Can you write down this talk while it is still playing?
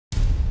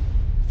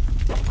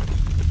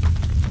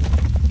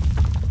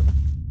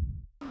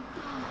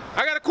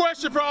a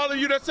question for all of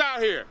you that's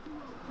out here.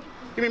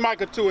 Give me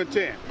Micah 2 and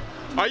 10.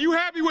 Are you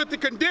happy with the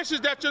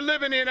conditions that you're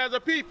living in as a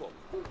people?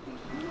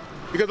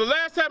 Because the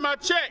last time I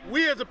checked,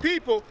 we as a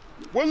people,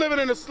 we're living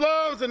in the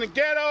slums and the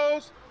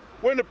ghettos,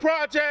 we're in the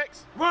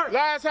projects,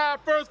 lives high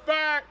first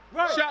fired,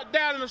 shot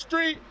down in the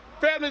street,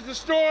 families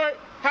destroyed,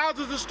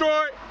 houses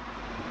destroyed.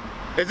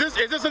 Is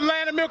this a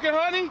land of milk and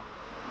honey?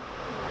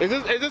 Is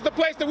this the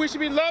place that we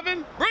should be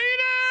loving? Bring it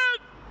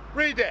out!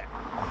 Read that.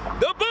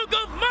 The book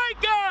of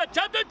Micah,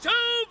 chapter 2,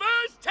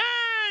 verse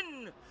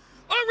 10.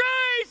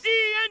 Arise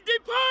ye and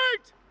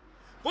depart,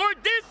 for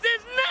this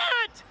is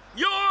not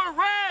your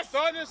rest.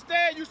 So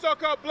understand, you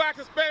so-called blacks,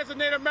 Hispanics, and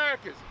Native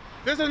Americans,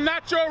 this is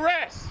not your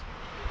rest.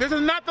 This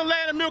is not the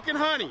land of milk and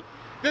honey.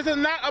 This is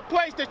not a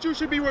place that you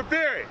should be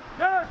revering.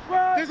 That's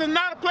right. This is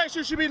not a place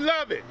you should be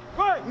loving.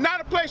 Right. Not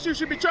a place you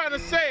should be trying to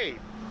save.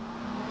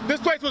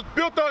 This place was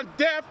built on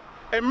death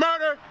and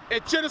murder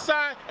and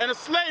genocide and the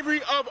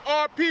slavery of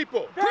our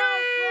people. That's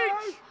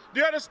right. Do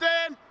you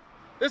understand?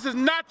 This is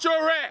not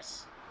your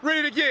rest.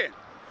 Read it again.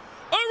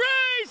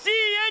 Arise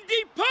ye and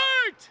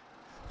depart,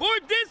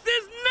 for this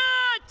is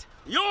not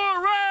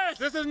your rest.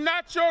 This is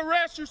not your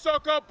rest, you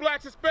so-called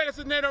blacks, Hispanics,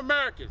 and Native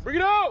Americans. Bring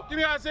it out. Give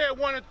me Isaiah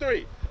 1 and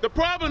 3. The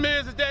problem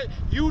is that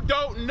you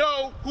don't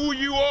know who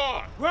you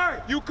are.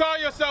 Right. You call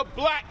yourself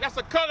black, that's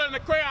a color in the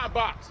crayon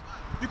box.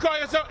 You call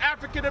yourself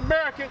African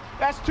American,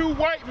 that's two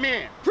white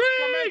men from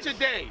ancient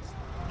days.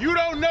 You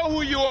don't know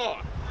who you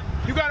are.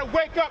 You gotta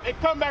wake up and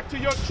come back to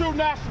your true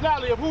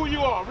nationality of who you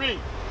are. Read.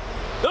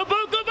 The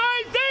book of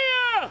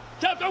Isaiah,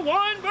 chapter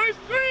 1, verse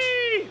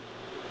 3.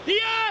 The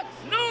ox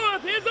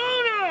knoweth his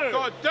owner.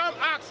 So a dumb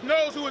ox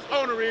knows who his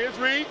owner is.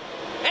 Read.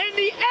 And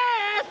the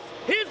ass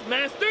his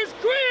master's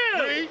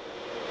crib. Read.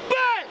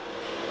 But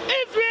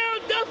Israel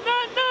doth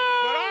not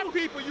know. But our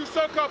people, you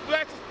so-called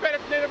blacks,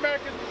 Hispanics, Native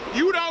Americans,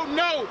 you don't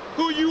know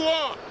who you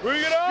are.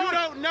 Bring it on. You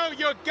don't know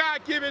your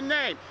God-given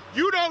name.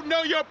 You don't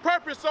know your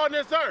purpose on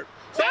this earth.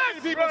 So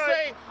many people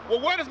say,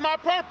 well, what is my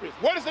purpose?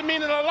 What is the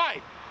meaning of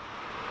life?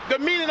 The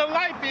meaning of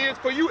life is,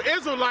 for you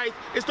Israelites,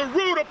 is to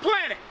rule the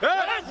planet.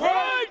 That's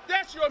right.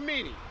 That's your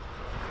meaning.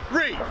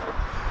 Read.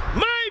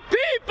 My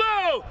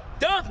people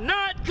doth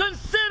not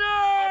consider.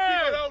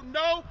 Our people don't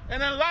know,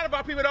 and then a lot of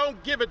our people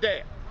don't give a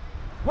damn.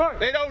 Right.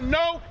 They don't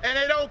know, and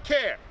they don't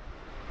care.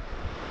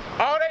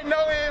 All they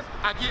know is,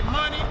 I get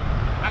money,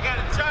 I got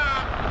a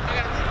job, I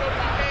got a roof over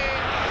my head,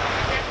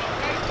 I got my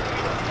wife, I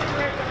get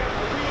cigarettes, I got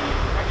my weed,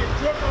 I get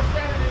drunk on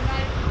Saturday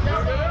night.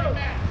 That's all that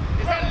matters.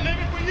 Is that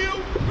living for you?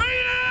 Bring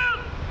it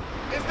out!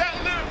 Is that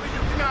living for you?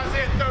 You know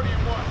Isaiah 30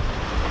 and 1.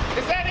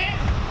 Is that it?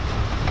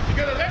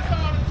 Because if that's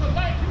all into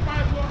life, you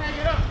might as well hang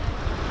it up.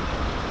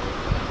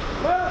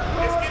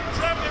 It's getting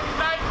drunk every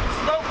night,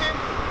 smoking,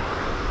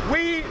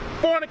 weed,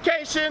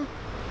 fornication,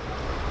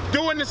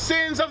 doing the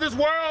sins of this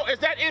world. Is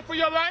that it for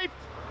your life?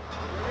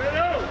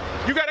 No.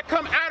 You got to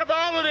come out of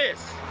all of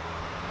this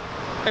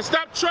and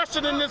stop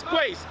trusting in this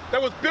place that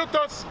was built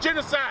on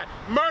genocide,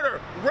 murder,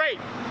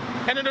 rape,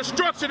 and the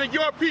destruction of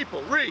your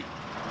people. Read.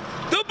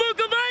 The book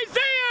of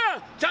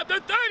Isaiah, chapter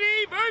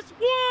 30, verse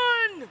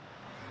 1.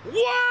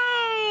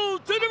 Woe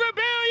to the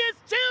rebellious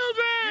You know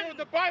children! what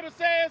the Bible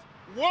says?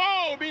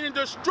 Woe, meaning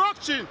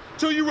destruction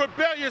to you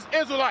rebellious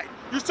Israelites.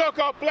 You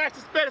so-called blacks,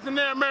 Hispanics, and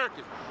Native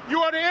Americans.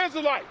 You are the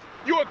Israelites.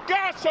 You are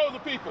God's chosen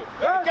people.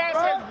 And God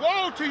says,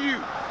 woe to you.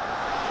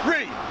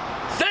 Read.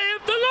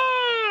 Saith the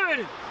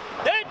Lord,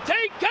 that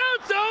take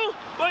counsel,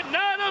 but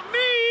not of me.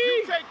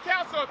 You take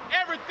counsel of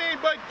everything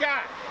but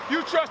God.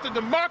 You trust in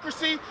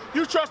democracy.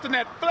 You trust in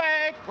that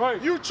flag. Right.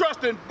 You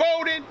trust in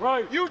voting.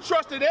 Right. You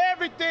trust in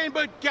everything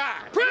but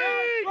God. Preach!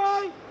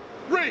 Right.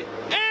 Read.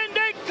 And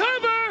they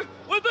cover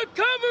with a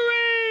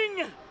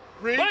covering,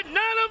 Read. but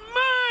not of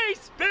my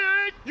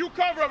spirit. You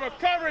cover of a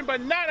covering,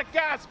 but not a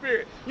God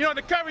spirit. You know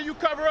the covering you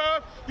cover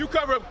of? You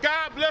cover of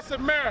God bless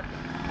America.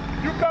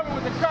 You cover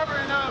with the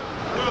covering of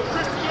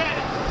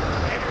Christianity.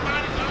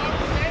 Everybody's all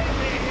the same,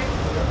 man.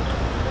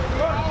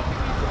 We're all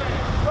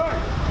saved.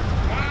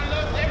 God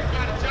loves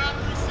everybody. John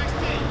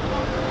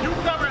 3:16. You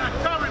cover a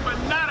covering, but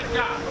not a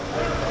God.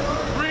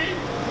 Read.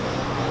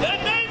 That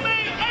they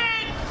may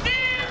add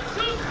sin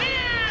to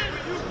sin.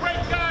 When you break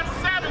God's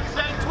Sabbath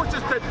day, which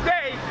is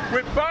today,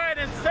 with buying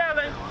and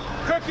selling,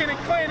 cooking and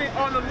cleaning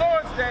on the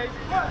Lord's day,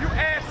 you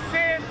add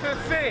sin to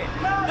sin.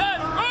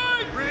 That's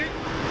right. Read.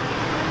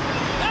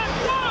 That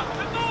walk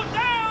to go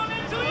down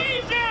into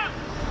Egypt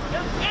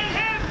and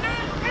have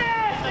not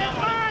passed in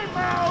my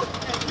mouth.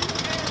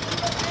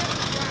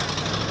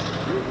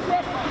 You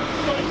trust me.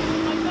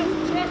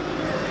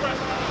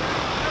 Trust me.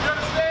 You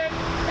understand?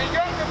 In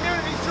your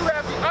communities, you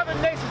have the other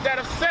nations that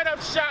have set up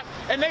shop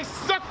and they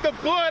suck the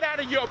blood out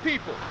of your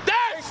people.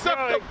 They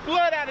suck the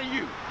blood out of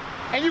you.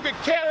 And you can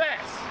care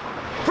less.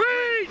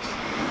 Preach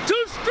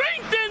to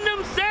strengthen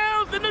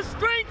themselves in the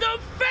strength of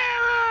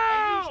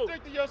Pharaoh. And you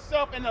strengthen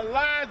yourself in the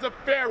lives of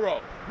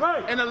Pharaoh.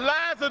 Right. In the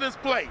lives of this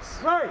place.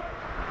 Right.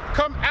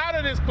 Come out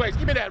of this place.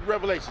 Give me that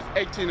Revelation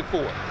 18 and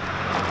 4.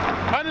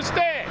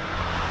 Understand,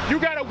 you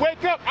got to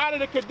wake up out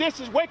of the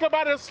conditions. Wake up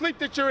out of the sleep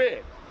that you're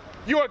in.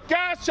 You are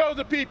God's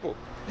chosen people.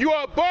 You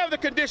are above the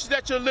conditions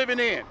that you're living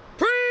in.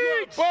 Preach! You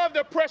are above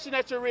the oppression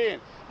that you're in.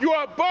 You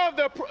are above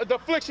the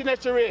affliction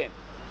that you're in.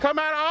 Come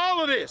out of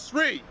all of this.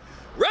 Read.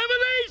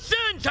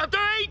 Revelation chapter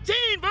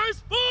 18,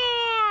 verse 4.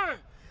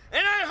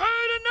 And I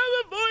heard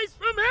another voice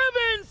from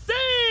heaven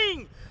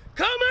saying,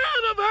 come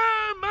out of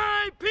her,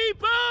 my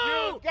people. You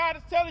know, God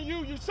is telling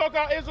you, you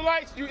so-called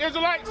Israelites, you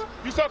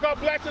so-called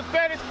black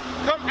Hispanics,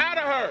 come out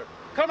of her.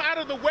 Come out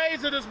of the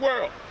ways of this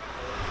world.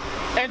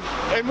 And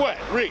what?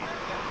 Read.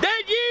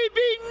 That ye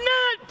be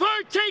not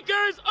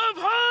partakers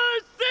of her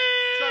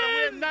sins. So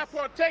that we're not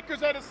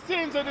partakers of the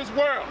sins of this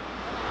world.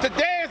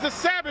 Today is the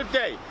Sabbath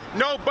day.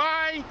 No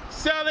buying,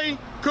 selling,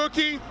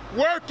 cooking,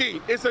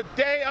 working. It's a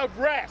day of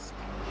rest.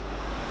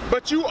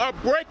 But you are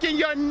breaking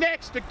your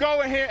necks to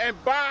go in here and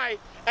buy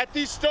at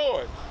these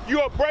stores.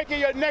 You are breaking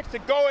your necks to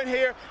go in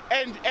here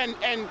and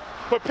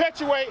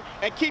perpetuate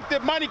and keep the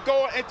money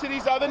going into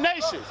these other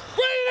nations.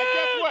 And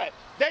guess what?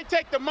 They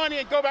take the money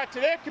and go back to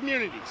their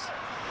communities.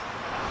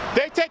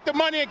 They take the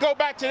money and go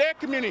back to their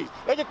communities.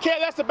 They can care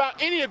less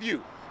about any of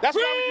you. That's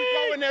why when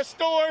you go in their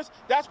stores,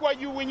 that's why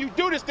when you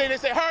do this thing, they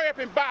say, hurry up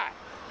and buy.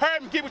 Hurry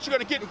up and get what you're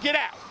gonna get and get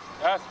out.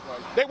 That's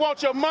right. They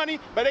want your money,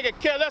 but they can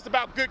care less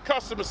about good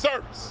customer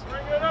service.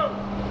 Bring it up.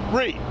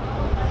 Read.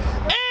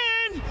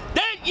 And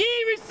that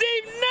ye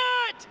receive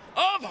not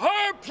of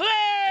her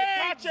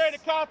plague. Contrary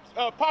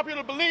to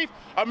popular belief,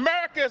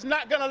 America is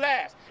not gonna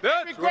last.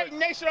 Every great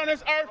nation on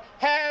this earth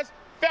has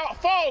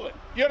fallen.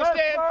 You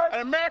understand? Right.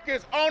 And America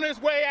is on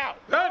its way out.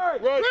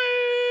 That's right.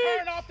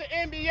 Turn off the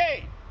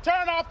NBA.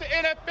 Turn off the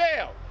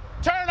NFL.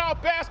 Turn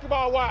off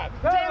basketball wives.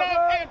 Turn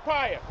off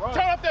Empire. Right.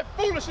 Turn off that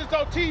foolishness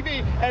on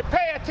TV and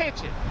pay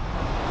attention.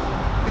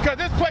 Because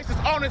this place is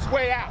on its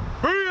way out.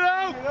 Bring it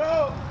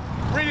out.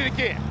 Read it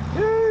again.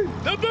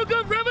 The book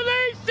of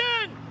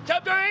Revelation,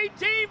 chapter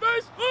 18,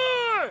 verse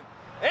 4.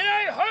 And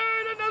I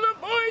heard another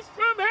voice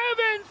from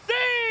heaven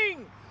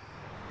saying,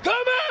 come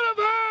out of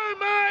her,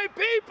 my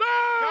people.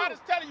 God is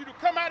telling you to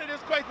come out of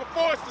this place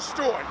before it's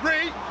destroyed.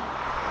 Read.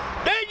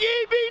 That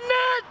ye be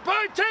not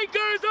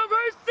partakers of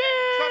her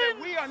sins. So that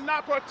we are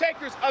not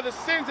partakers of the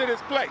sins of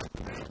this place.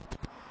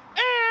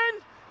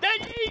 And that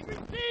ye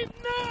receive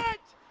not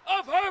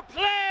of her We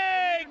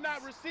plagues. do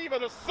not receive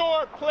of the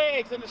sword,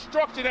 plagues, and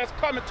destruction that's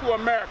coming to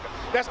America.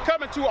 That's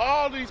coming to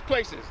all these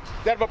places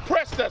that have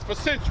oppressed us for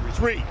centuries.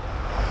 Read.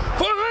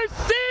 For her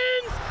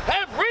sins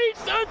have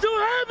reached unto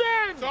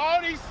heaven. So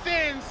all these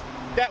sins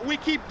that we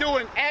keep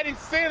doing, adding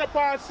sin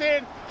upon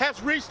sin,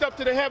 has reached up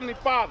to the Heavenly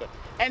Father.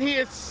 And He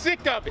is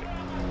sick of it.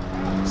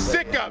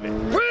 Sick of it.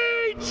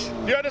 Preach!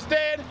 You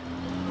understand?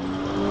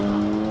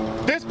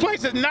 This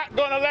place is not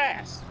gonna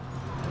last.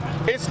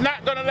 It's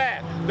not gonna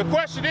last. The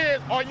question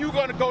is, are you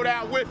gonna go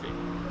down with it?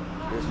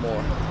 There's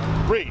more.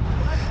 Read.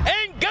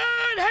 And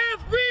God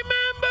hath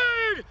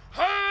remembered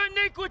her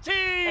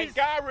iniquities. And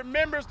God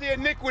remembers the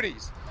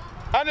iniquities.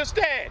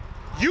 Understand,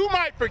 you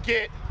might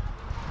forget,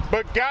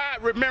 but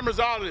God remembers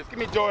all of this. Give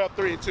me Joel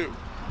 3:2.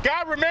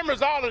 God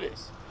remembers all of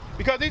this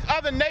because these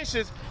other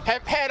nations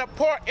have had a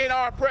part in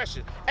our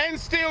oppression and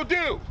still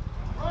do.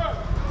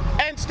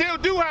 And still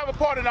do have a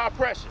part in our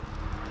oppression.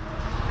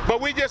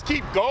 But we just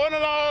keep going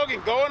along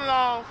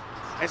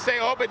and say,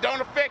 oh, but don't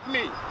affect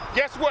me.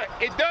 Guess what?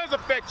 It does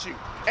affect you,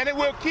 and it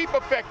will keep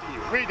affecting you.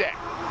 Read that.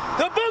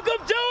 The book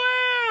of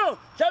Joel,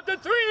 chapter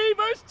 3,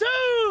 verse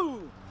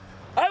 2.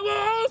 I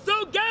will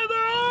also gather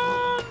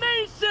all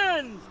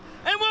nations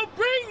and will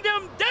bring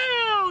them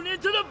down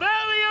into the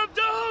valley of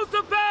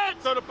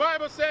Jehoshaphat. So the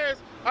Bible says,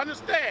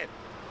 understand,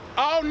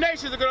 all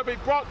nations are going to be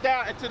brought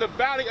down into the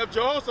valley of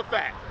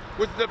Jehoshaphat,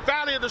 which is the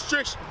valley of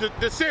the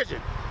decision.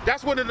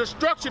 That's when the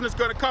destruction is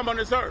going to come on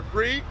this earth.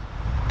 Read.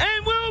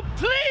 And will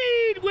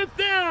plead with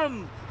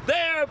them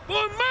there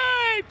for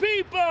my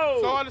people.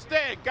 So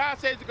understand, God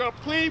says He's going to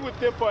plead with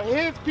them for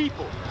His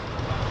people.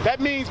 That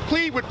means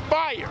plead with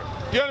fire.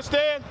 You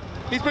understand?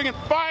 He's bringing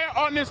fire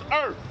on this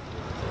earth.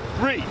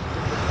 Read.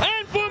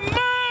 And for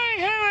my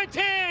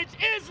heritage,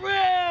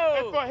 Israel.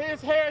 And for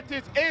His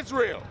heritage,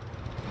 Israel.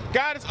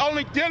 God is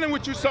only dealing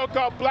with you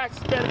so-called blacks,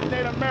 Hispanics, and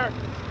Native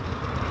Americans.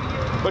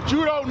 But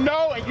you don't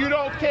know and you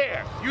don't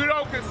care. You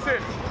don't consider.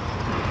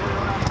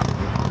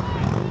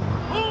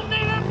 Whom they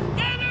have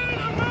scattered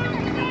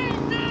among the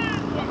nations.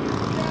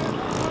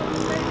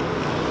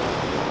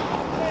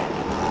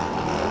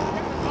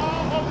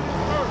 All over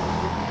this earth.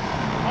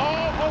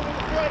 All over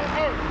the planet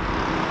earth.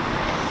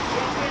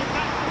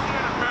 Not just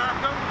in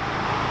America.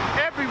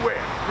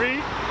 Everywhere.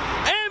 Read.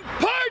 And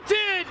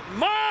parted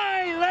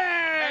my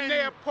land. And they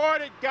have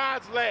parted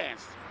God's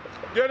lands.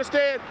 You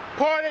understand?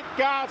 Parted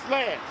God's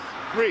lands.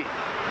 Read.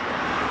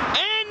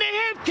 And they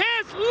have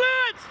cast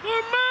lots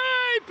for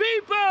my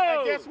people.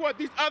 And guess what?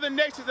 These other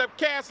nations have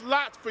cast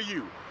lots for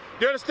you.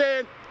 You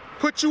understand?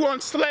 Put you on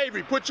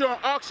slavery, put you on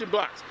auction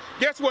blocks.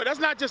 Guess what? That's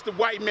not just the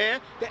white man.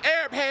 The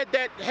Arab had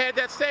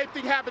that same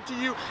thing happen to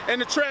you in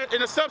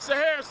the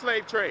sub-Saharan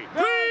slave trade.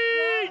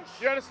 Preach!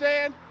 You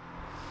understand?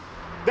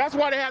 That's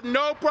why they have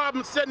no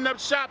problem setting up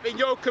shop in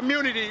your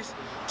communities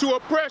to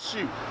oppress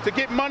you, to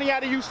get money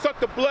out of you, suck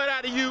the blood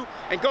out of you,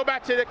 and go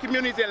back to their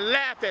communities and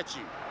laugh at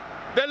you.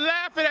 They're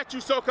laughing at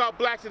you, so-called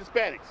blacks and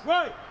Hispanics.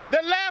 Right.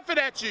 They're laughing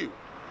at you.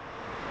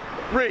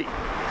 Read.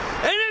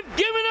 And have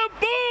given a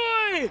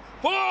boy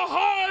for a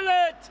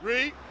harlot.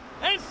 Read.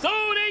 And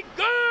sold a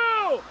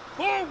girl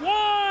for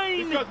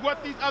wine. Because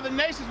what these other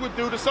nations would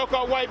do, the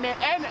so-called white man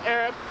and the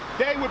Arab,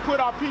 they would put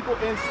our people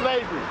in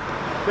slavery.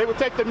 They would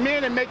take the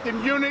men and make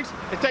them eunuchs,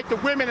 and take the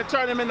women and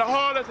turn them into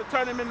harlots and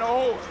turn them into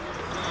whores.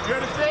 You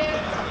understand?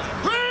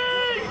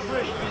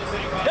 Preach!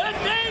 That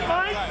they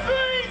might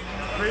preach!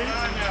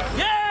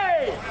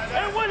 Yay!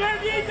 And what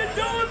have ye to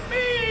do with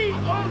me,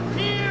 O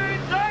Tyre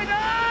and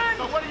Zidon?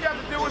 So what do you have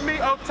to do with me,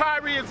 O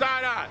Tyre and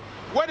Zidon?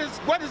 What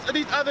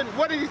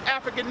are these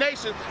African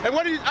nations and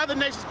what do these other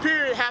nations,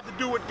 period, have to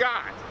do with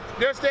God?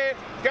 You understand?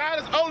 God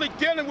is only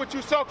dealing with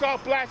you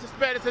so-called blacks,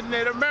 Hispanics, and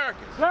Native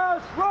Americans.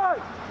 That's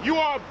right. You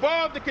are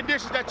above the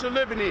conditions that you're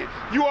living in.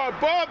 You are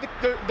above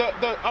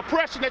the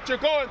oppression that you're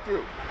going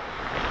through.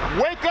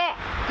 Wake up.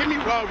 Give me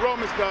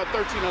Romans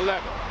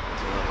 13:11.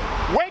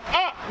 Wake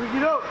up. Bring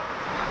it up.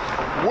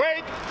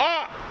 Wake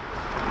up.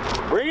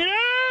 Bring it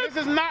up. This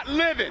is not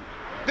living.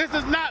 This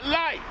is not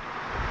life.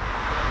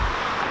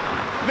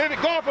 Living,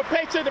 going from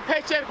paycheck to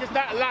paycheck is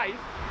not life.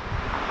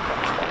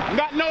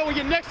 Not knowing where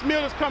your next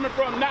meal is coming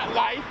from, not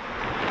life.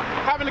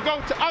 Having to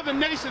go to other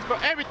nations for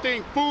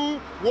everything, food,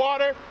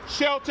 water,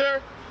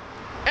 shelter,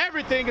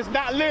 everything is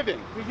not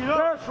living.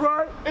 That's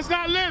right. It's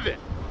not living.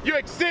 You're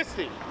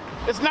existing.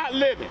 It's not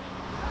living.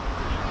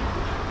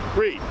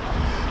 Read.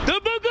 The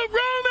book of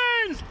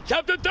Romans,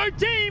 chapter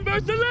 13,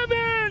 verse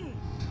 11.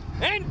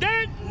 And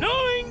that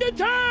knowing the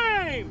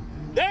time,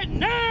 that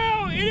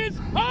now it is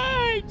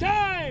high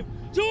time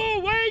to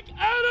awake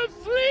out of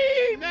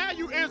sleep. Now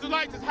you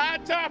Israelites, it's high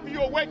time for you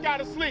to wake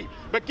out of sleep.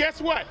 But guess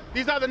what?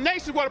 These other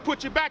nations want to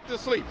put you back to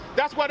sleep.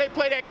 That's why they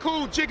play that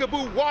cool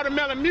jigaboo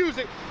watermelon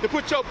music to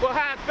put your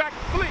behind back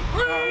to sleep.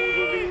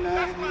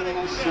 That's why they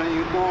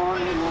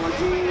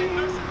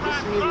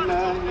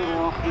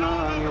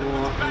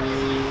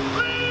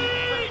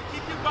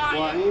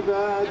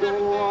وعباد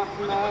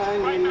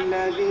الرحمن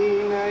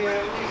الذين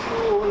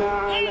يمشون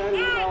على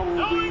الأرض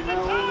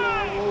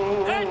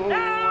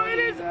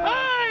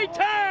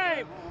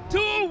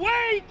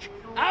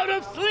out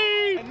of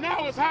sleep. And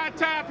now it's high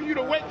time for you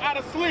to wake out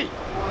of sleep.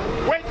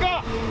 Wake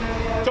up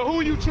to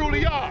who you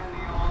truly are.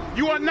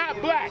 You are not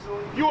black.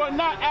 You are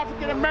not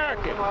African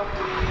American.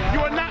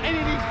 You are not any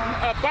of these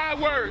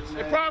bywords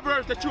and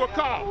proverbs that you are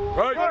called.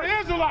 Right. You are the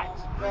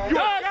Israelites. You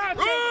are God's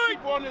chosen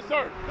people on this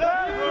earth.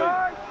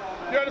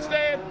 You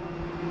understand?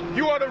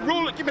 You are the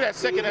ruler. Give me that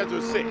 2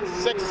 Ezra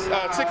 6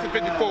 and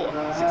 54.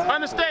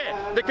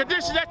 Understand, the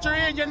condition that you're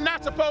in, you're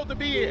not supposed to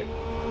be in.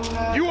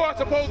 You are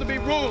supposed to be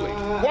ruling.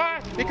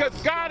 Why? Because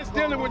God is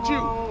dealing with you.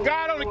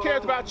 God only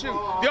cares about you.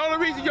 The only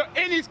reason you're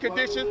in these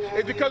conditions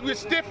is because we're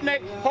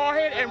stiff-necked,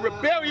 hard-headed, and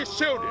rebellious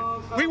children.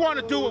 We want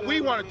to do what we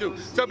want to do.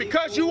 So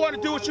because you want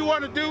to do what you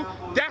want to do,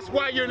 that's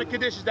why you're in the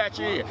conditions that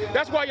you're in.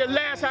 That's why your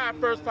last hired,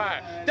 first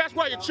fired. That's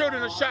why your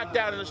children are shot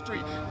down in the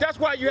street. That's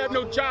why you have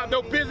no job,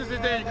 no businesses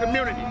in your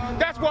community.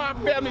 That's why our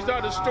families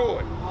are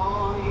destroyed.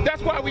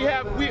 That's why we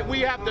have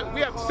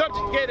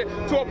subjugated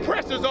to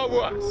oppressors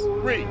over us.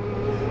 Read.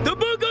 The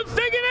book of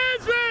 2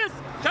 Ezra,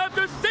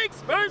 chapter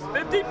 6, verse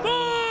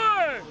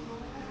 54.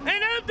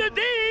 And after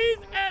these,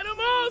 Adam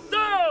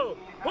also,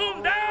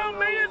 whom thou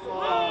madest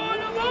Lord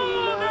of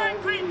all thy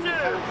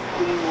creatures.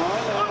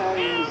 From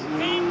him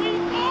came we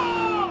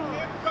all.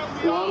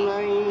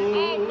 ومن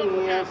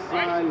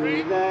يفعل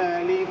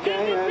ذلك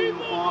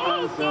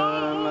يلقى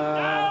أثاما.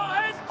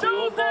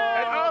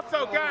 And also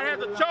God has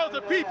a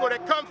chosen people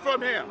that come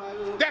from him.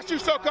 That's you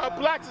so-called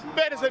blacks,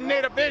 Hispanics, and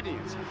Native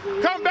Indians.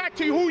 Come back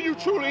to who you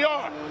truly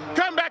are.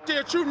 Come back to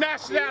your true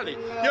nationality,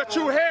 your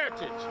true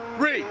heritage.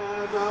 Read.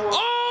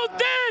 All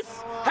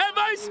this have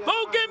I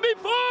spoken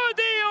before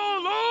thee, O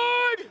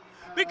Lord,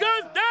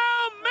 because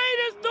thou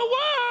madest the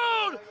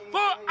world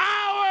for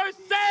our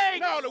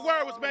sake. No, the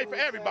world was made for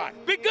everybody.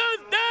 Because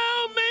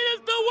thou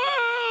madest the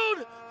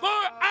world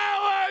for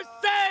our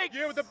sake. You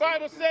hear what the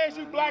Bible says,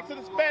 you blacks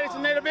and Hispanics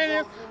and Native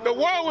Indians? The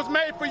world was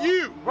made for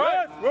you.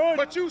 Right.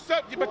 But you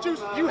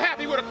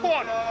happy with a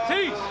corner.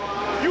 Teach.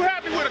 You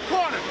happy with a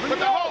corner. But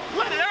the whole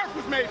planet Earth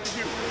was made for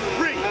you.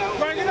 Read.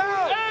 Bring it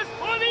out. As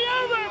for the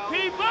other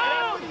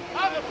people.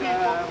 Other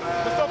people,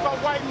 the so-called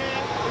white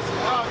man,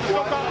 the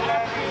so-called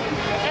Africans,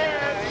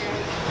 Arabs,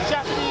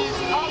 Japanese,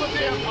 all of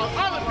them are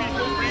other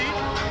people. Read.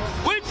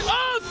 Which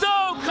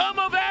also come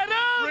of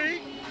Adam.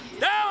 Read.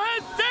 Thou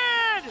hast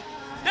said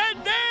that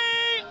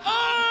they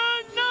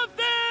are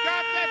nothing.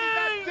 God says he's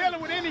not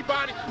dealing with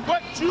anybody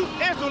but you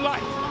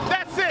Israelites.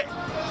 That's it.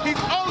 He's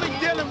only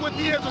dealing with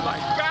the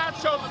Israelites. God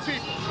chose the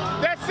people.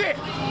 That's it.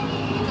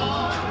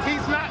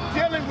 He's not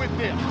dealing with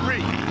them.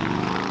 Read.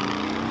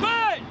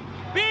 But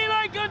be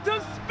like unto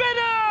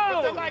spittle.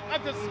 But they're like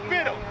unto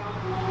spittle.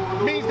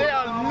 Means they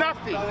are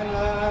nothing.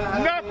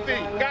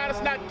 Nothing. God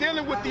is not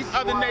dealing with these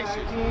other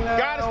nations.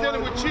 God is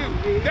dealing with you.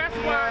 That's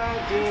why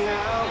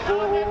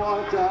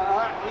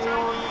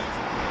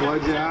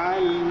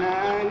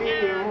وجعلنا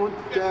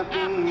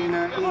للمتقين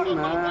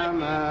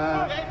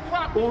إماما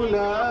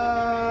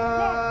أولئك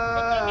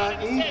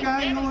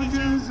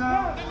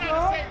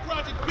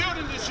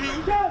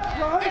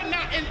They're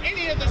not in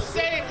any of the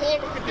same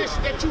horrible conditions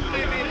that you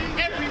live in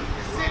every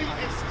city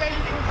and state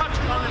and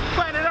country on this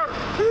planet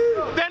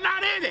Earth. They're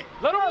not in it.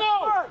 Let them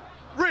know.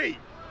 Read.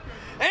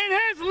 And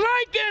has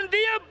likened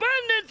the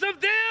abundance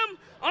of them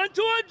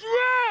unto a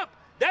drop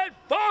that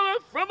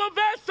falleth from a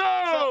vessel.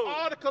 So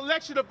all the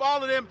collection of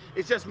all of them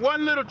is just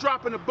one little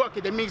drop in the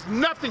bucket that means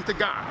nothing to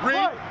God. Read.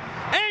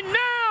 And now,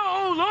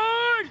 O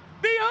Lord,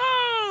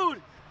 behold,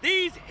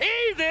 these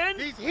heathen,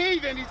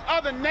 these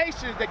other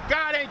nations that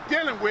God ain't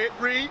dealing with,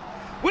 read,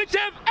 which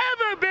have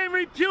ever been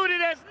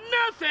reputed as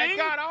nothing, and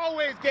God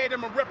always gave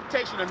them a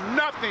reputation of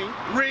nothing,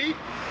 read,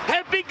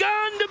 have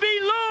begun to be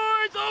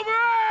lords over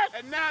us.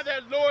 And now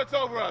they're lords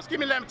over us. Give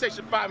me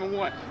Lamentation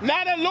 5:1.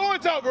 Now they're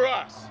lords over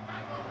us.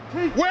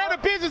 Where are the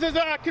businesses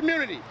in our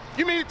community?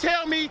 You mean to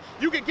tell me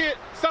you could get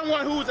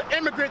someone who's an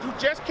immigrant who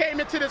just came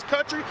into this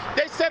country,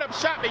 they set up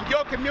shop in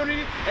your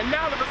community, and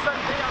now all of a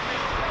sudden they are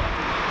making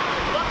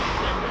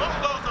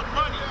boatloads of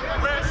money,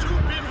 whereas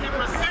you've been here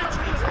for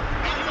centuries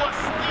and you are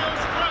still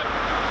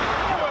struggling.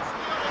 You are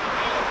still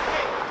in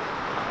pain.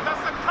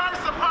 That's a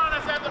curse upon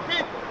us as a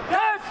people.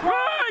 That's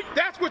right.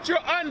 That's what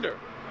you're under.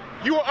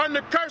 You are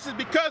under curses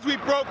because we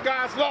broke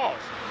God's laws.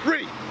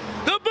 Read.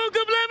 The book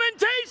of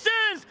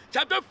Lamentations,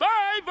 chapter 5,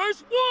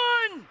 verse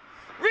 1.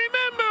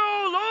 Remember,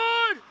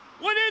 O Lord,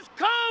 when it's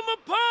come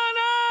upon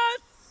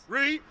us.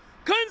 Read.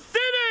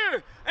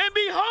 Consider and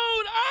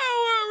behold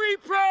our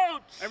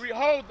reproach. And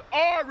behold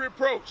our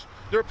reproach.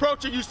 The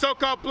reproach of you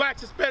so-called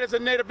blacks, Hispanics,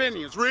 and Native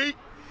Indians. Read.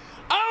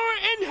 Our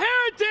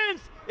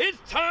inheritance is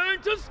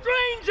turned to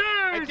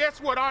strangers. And guess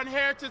what? Our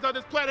inheritance on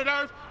this planet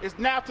Earth is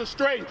now to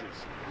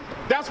strangers.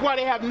 That's why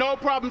they have no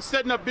problem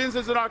setting up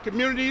business in our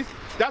communities.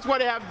 That's why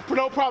they have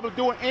no problem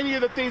doing any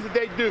of the things that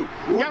they do.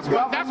 Guess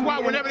what? That's why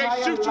whenever they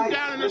shoot you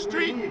down in the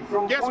street,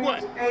 guess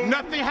what?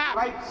 Nothing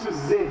happens.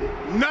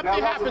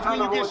 Nothing happens when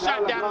you get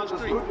shot down on the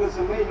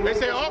street. They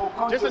say, oh,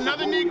 just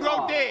another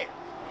Negro dead.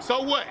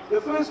 So what?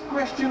 The first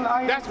question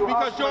That's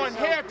because your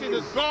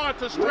inheritance is gone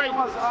to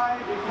strangers.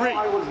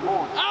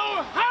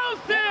 Our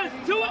houses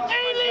to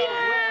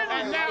aliens.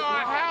 And now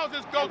our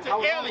houses go to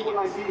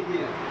aliens.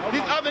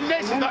 These other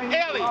nations are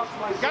aliens.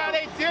 God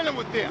ain't dealing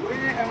with them.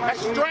 That's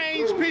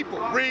strange people.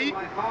 Read.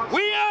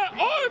 We are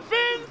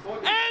orphans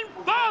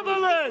and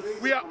fatherless.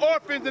 We are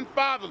orphans and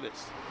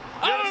fatherless.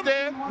 You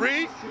understand?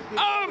 Read.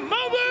 Our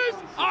mothers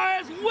are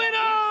as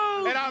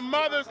widows. And our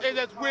mothers is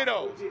as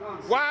widows.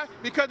 Why?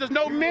 Because there's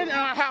no men in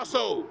our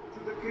household.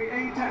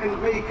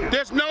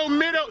 There's no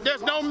men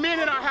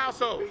in our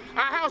household.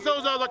 Our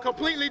households are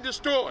completely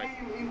destroyed.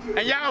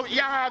 And y'all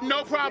have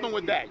no problem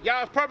with that.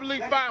 Y'all are perfectly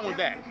fine with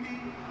that.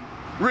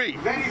 Read.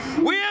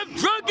 We have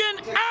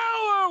drunken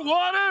our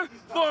water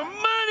for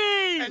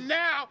money. And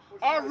now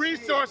our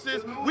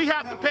resources we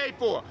have to pay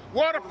for.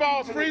 Water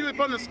falls freely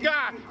from the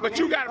sky, but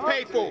you got to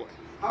pay for it.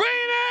 Bring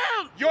it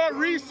out! Your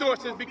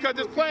resources, because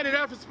this planet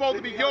Earth is supposed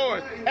to be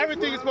yours.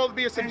 Everything is supposed to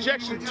be a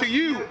subjection to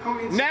you.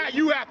 Now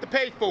you have to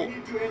pay for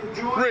it.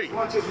 Read.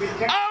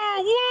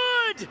 Our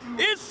wood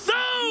is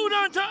sold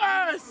unto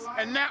us.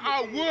 And now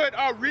our wood,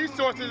 our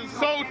resources is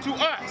sold to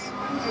us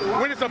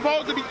when it's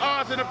supposed to be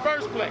ours in the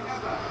first place.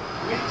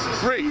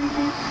 Read.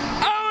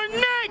 Our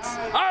necks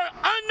are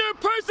under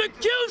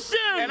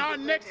persecution. And our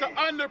necks are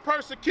under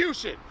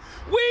persecution.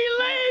 We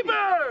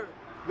labor.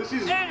 This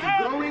is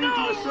growing to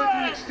a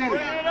certain extent,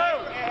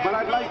 but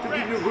I'd like to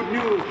give you good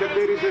news that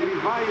there is a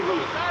revival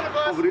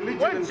of religion.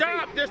 One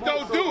job just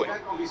don't do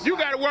it. You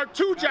got to work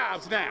 2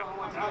 jobs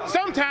now,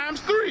 sometimes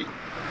 3. Bring it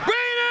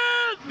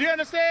out! Do you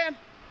understand?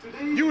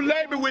 You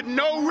labor with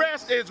no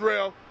rest,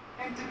 Israel.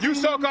 You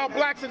so-called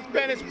blacks and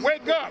Hispanics,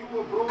 wake up.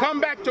 Come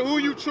back to who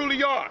you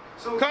truly are.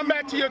 Come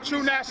back to your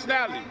true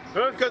nationality.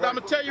 Because I'm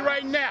going to tell you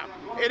right now,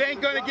 it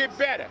ain't going to get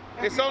better.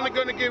 It's only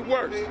going to get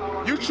worse.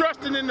 You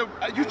trusting in the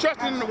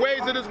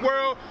ways of this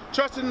world,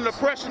 trusting in the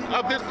oppression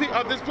of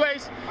this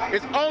place,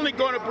 it's only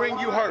going to bring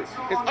you hurt.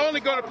 It's only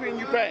going to bring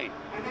you pain.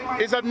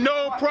 It's of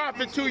no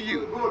profit to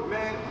you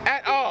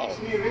at all.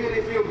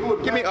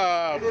 Give me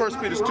 1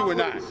 Peter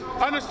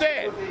 2:9.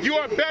 Understand, you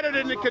are better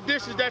than the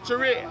conditions that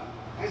you're in.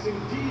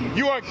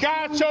 You are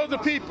God's chosen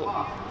people.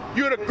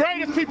 You're the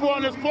greatest people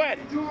on this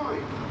planet.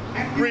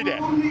 Read that.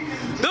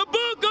 The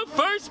book of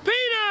 1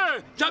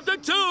 Peter, chapter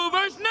 2,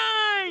 verse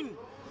 9.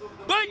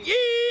 But ye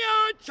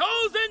are a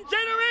chosen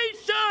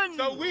generation.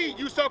 So we,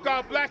 you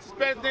so-called blacks,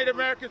 Hispanics, Native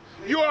Americans,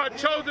 you are a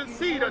chosen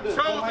seed, a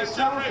chosen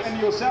generation.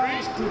 And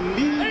yourselves to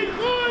lead a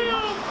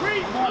royal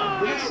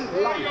priesthood.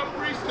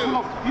 full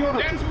of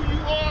purity. That's who you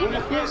are. When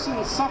a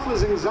person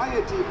suffers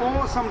anxiety,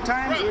 or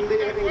sometimes when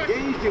they have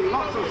engaged in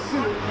lots of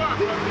sin,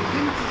 they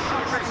begin to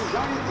suffer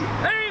anxiety.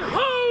 A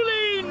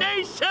holy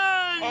nation.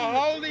 A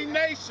holy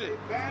nation.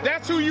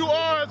 That's who you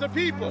are as a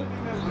people.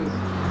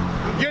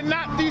 You're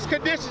not these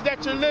conditions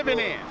that you're living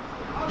in.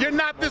 You're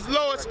not this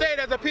lower state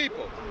as a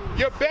people.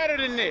 You're better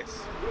than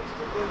this.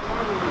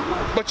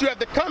 But you have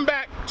to come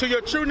back to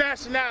your true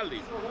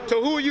nationality, to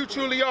who you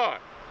truly are.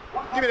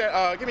 Give me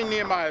that. Give me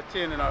Nehemiah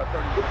 10 and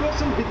 30. The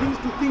person begins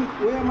to think,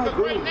 where am I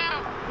going? Right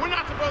now, we're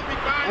not supposed supposed to be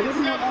buying And and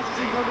everyone selling. else is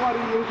saying, don't worry,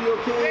 you'll be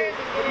okay.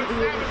 Everything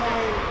will be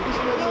fine. This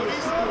person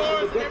is sick to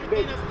the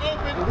deathbed.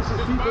 And this is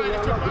people that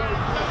are not going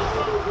to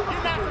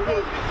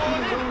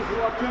even those who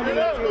are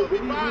terminally ill,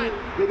 believe me,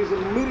 there is a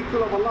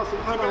miracle of Allah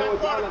subhanahu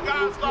wa ta'ala that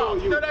will cure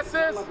you. You know that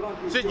says?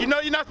 So you know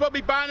you're not supposed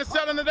to be buying and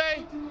selling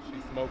today?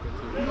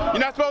 You're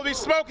not supposed to be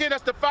smoking,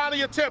 that's defiling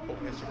your temple.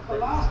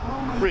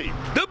 Read.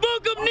 The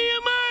book of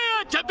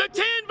Nehemiah, chapter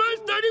 10, verse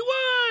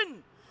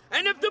 31.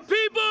 And if the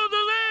people of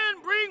the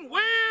land bring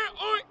ware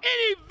or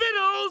any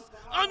victuals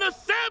on the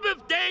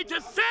Sabbath day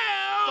to sell.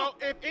 So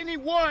if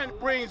anyone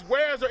brings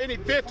wares or any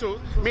victuals,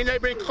 meaning they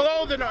bring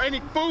clothing or any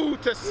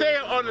food to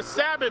sell on the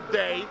Sabbath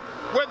day,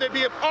 whether it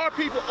be of our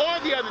people or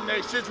the other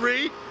nations,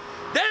 read.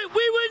 That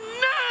we would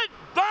not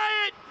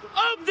buy it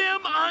of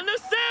them on the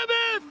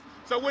Sabbath.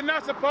 So we're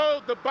not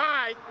supposed to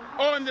buy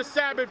on the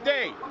Sabbath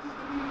day.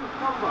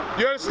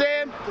 You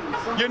understand?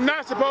 You're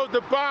not supposed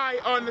to buy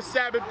on the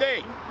Sabbath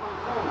day.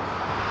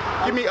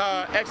 Give me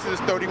Exodus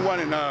 31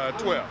 and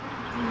 12.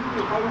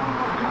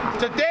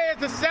 Today is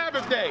the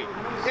Sabbath day.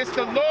 It's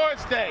the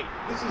Lord's day.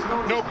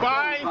 No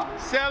buying,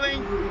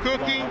 selling,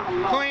 cooking,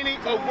 cleaning,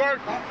 or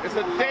working. It's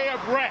a day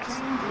of rest.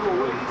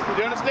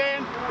 You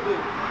understand?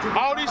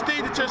 All these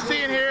things that you're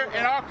seeing here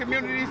in our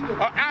communities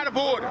are out of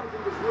order.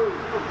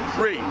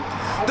 Read.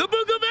 The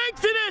book of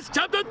Exodus,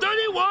 chapter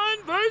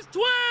 31, verse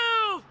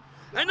 12.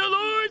 And the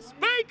Lord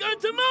spake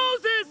unto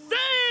Moses,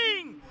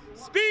 saying,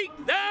 Speak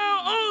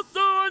thou also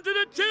unto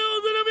the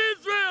children of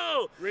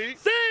Israel, Read.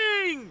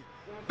 saying,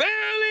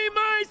 Verily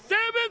my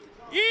Sabbath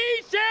ye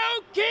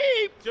shall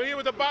keep. Do you hear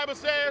what the Bible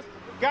says?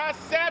 God's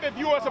Sabbath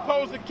you are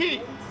supposed to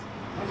keep.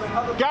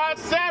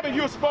 God's Sabbath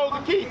you're supposed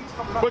to keep.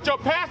 But your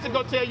pastor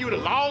gonna tell you the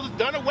laws is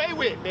done away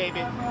with, baby.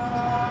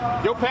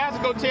 Your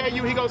pastor gonna tell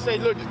you, he gonna say,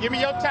 look, just give me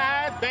your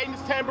tithes, bang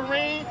this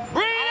tambourine,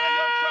 Bring all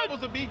your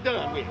troubles will be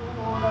done with.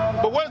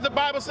 But what does the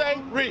Bible say?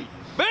 Read.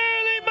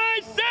 Verily my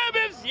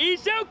Sabbaths ye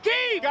shall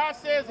keep. God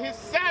says his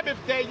Sabbath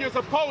day you're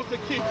supposed to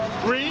keep.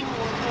 Read.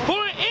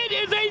 For it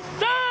is a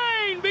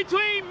sign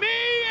between me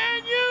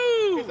and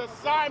you. It's a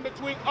sign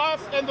between us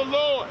and the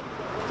Lord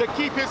to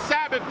keep his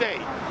Sabbath day.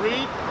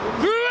 Read.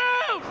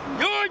 Throughout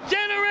your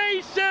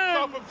generation.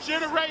 So from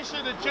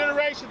generation to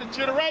generation to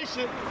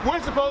generation,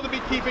 we're supposed to be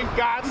keeping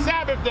God's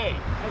Sabbath day.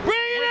 Bring Which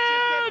it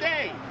is out. the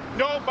day.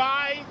 No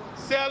buying,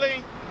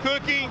 selling,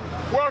 cooking,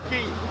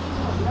 working.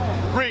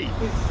 Read.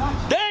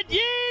 That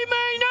ye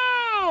may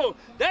know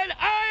that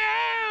I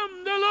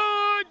am the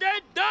Lord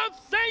that doth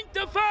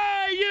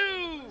sanctify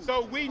you.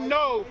 So we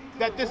know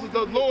that this is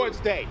the Lord's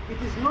day.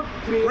 It is not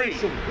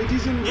creation. It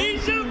is in Ye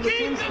shall in the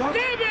keep sense the that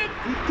Sabbath,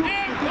 he took the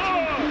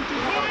therefore,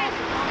 for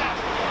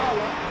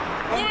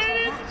and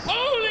it is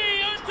holy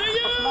unto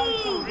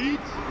you. Read.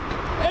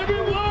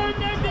 Everyone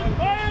that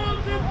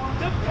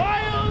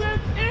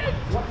defileth it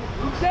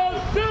shall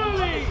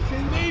surely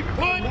be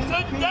put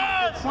to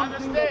death.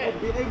 Understand,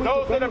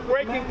 those that are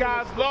breaking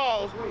God's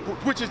laws,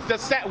 which is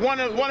one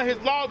of his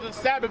laws is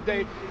the Sabbath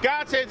day,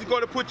 God says he's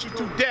going to put you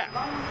to death.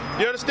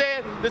 You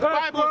understand? This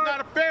Bible is not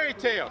a fairy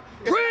tale.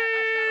 It's not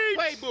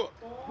a playbook.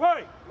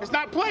 Right. It's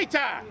not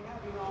playtime.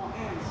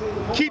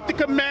 Keep the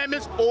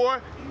commandments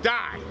or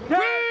die.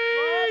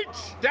 Preach!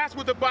 That's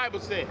what the Bible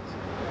says.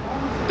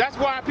 That's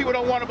why people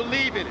don't want to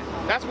believe in it.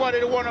 That's why they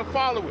don't want to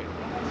follow it.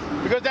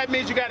 Because that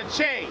means you got to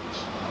change.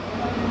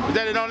 Is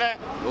that it on that?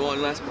 Go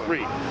on, last part.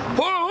 Read.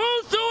 For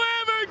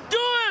whosoever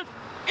doeth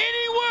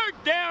any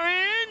work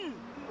therein,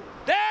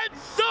 that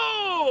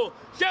soul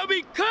shall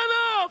be cut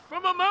off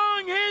from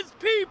among his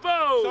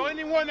people. So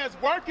anyone that's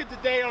working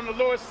today on the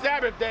Lord's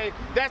Sabbath day,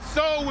 that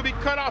soul will be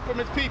cut off from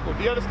his people.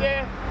 Do you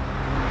understand?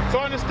 So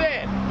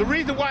understand, the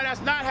reason why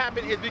that's not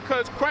happening is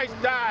because Christ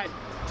died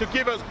to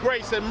give us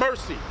grace and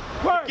mercy,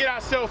 to get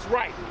ourselves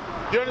right.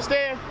 Do you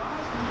understand?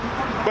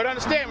 But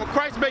understand, when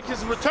Christ makes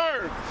his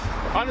return,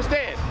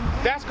 understand,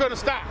 that's going to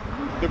stop.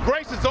 The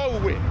grace is over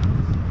with.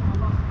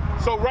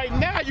 So right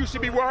now you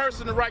should be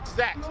rehearsing the righteous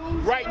acts.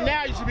 Right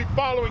now you should be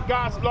following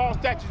God's law,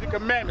 statutes, and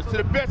commandments to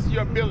the best of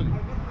your ability.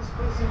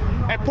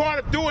 And part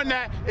of doing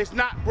that is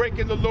not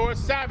breaking the Lord's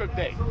Sabbath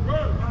day.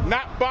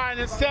 Not buying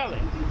and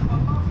selling.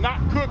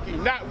 Not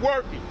cooking, not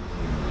working.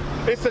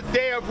 It's a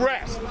day of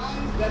rest.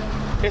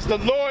 It's the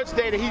Lord's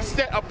day that he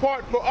set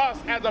apart for us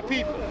as a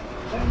people.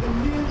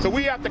 So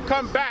we have to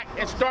come back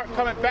and start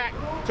coming back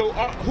to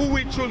who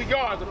we truly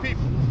are as a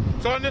people.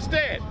 So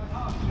understand,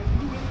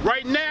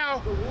 right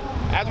now,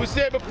 as we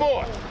said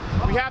before,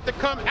 we have to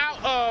come out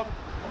of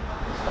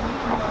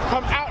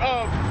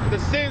the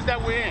sins that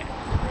we're in,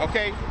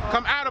 okay?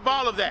 Come out of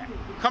all of that.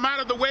 Come out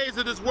of the ways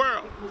of this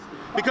world,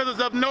 because it's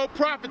of no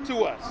profit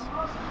to us.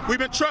 We've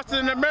been trusting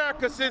in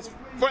America since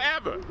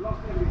forever.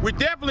 We've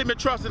definitely been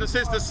trusting it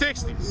since the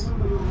 60s.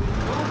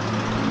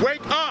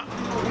 Wake up.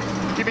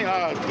 Give me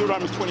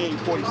Deuteronomy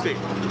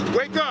 28:46.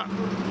 Wake up.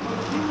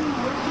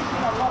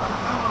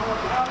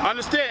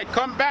 Understand,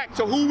 come back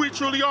to who we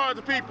truly are as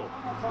a people.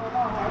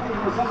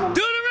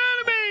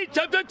 Deuteronomy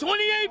chapter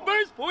 28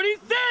 verse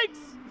 46.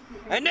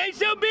 and they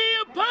shall be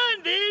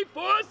upon thee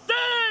for a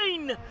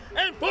sign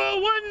and for a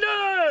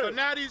wonder. So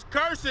now these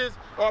curses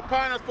are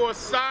upon us for a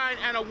sign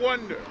and a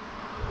wonder.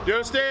 You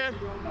understand?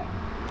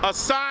 A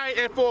sign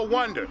and for a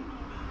wonder.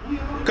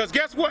 Because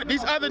guess what?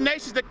 These other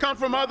nations that come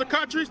from other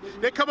countries,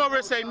 they come over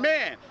and say,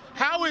 man,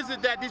 how is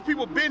it that these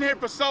people been here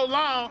for so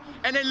long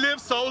and they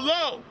live so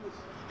low?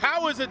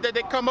 How is it that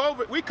they come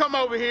over, we come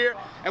over here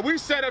and we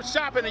set up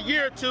shop in a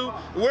year or two,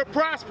 and we're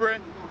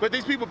prospering, but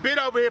these people been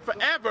over here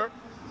forever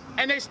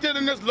and they still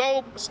in this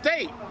low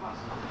state?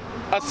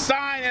 A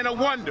sign and a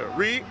wonder.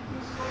 Read.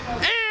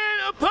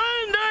 And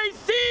upon thy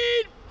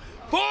seed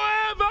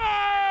forever.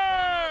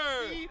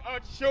 Seed are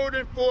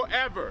children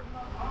forever.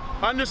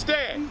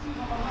 Understand?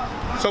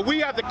 So we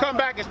have to come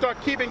back and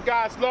start keeping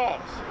God's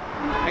laws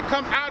and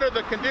come out of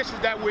the conditions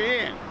that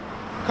we're in.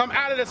 Come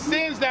out of the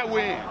sins that we're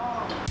in.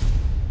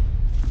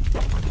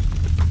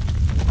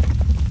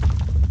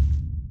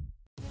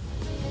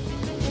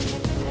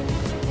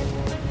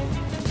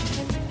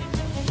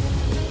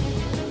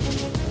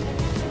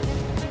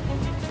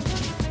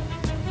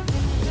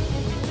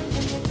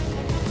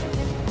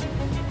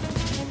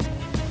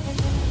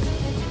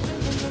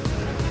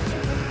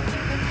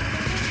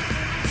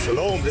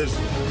 Shalom,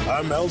 Israel.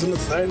 I'm Elder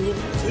Nathaniel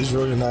of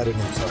Israel United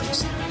in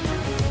Christ.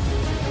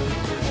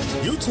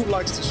 YouTube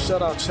likes to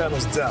shut our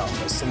channels down,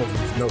 as some of you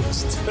have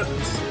noticed,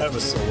 ever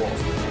so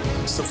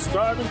often.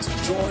 Subscribing to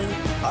join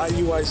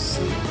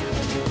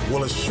IUIC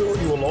will assure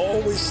you will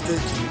always stay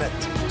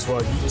connected to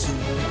our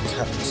YouTube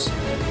accounts.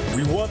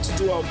 We want to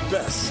do our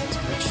best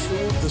to make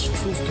sure this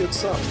truth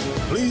gets out.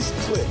 Please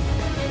click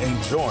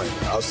and join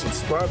our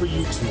subscriber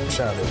YouTube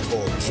channel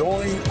called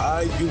Join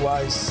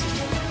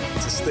IUIC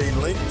to stay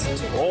linked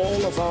to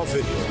all of our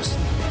videos.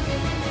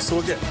 So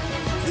again,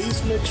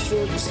 please make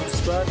sure you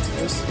subscribe to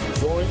this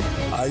Join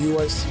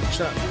IUIC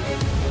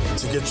channel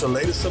to get your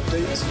latest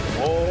updates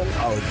from all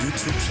our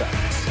YouTube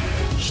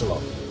channels.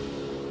 Shalom.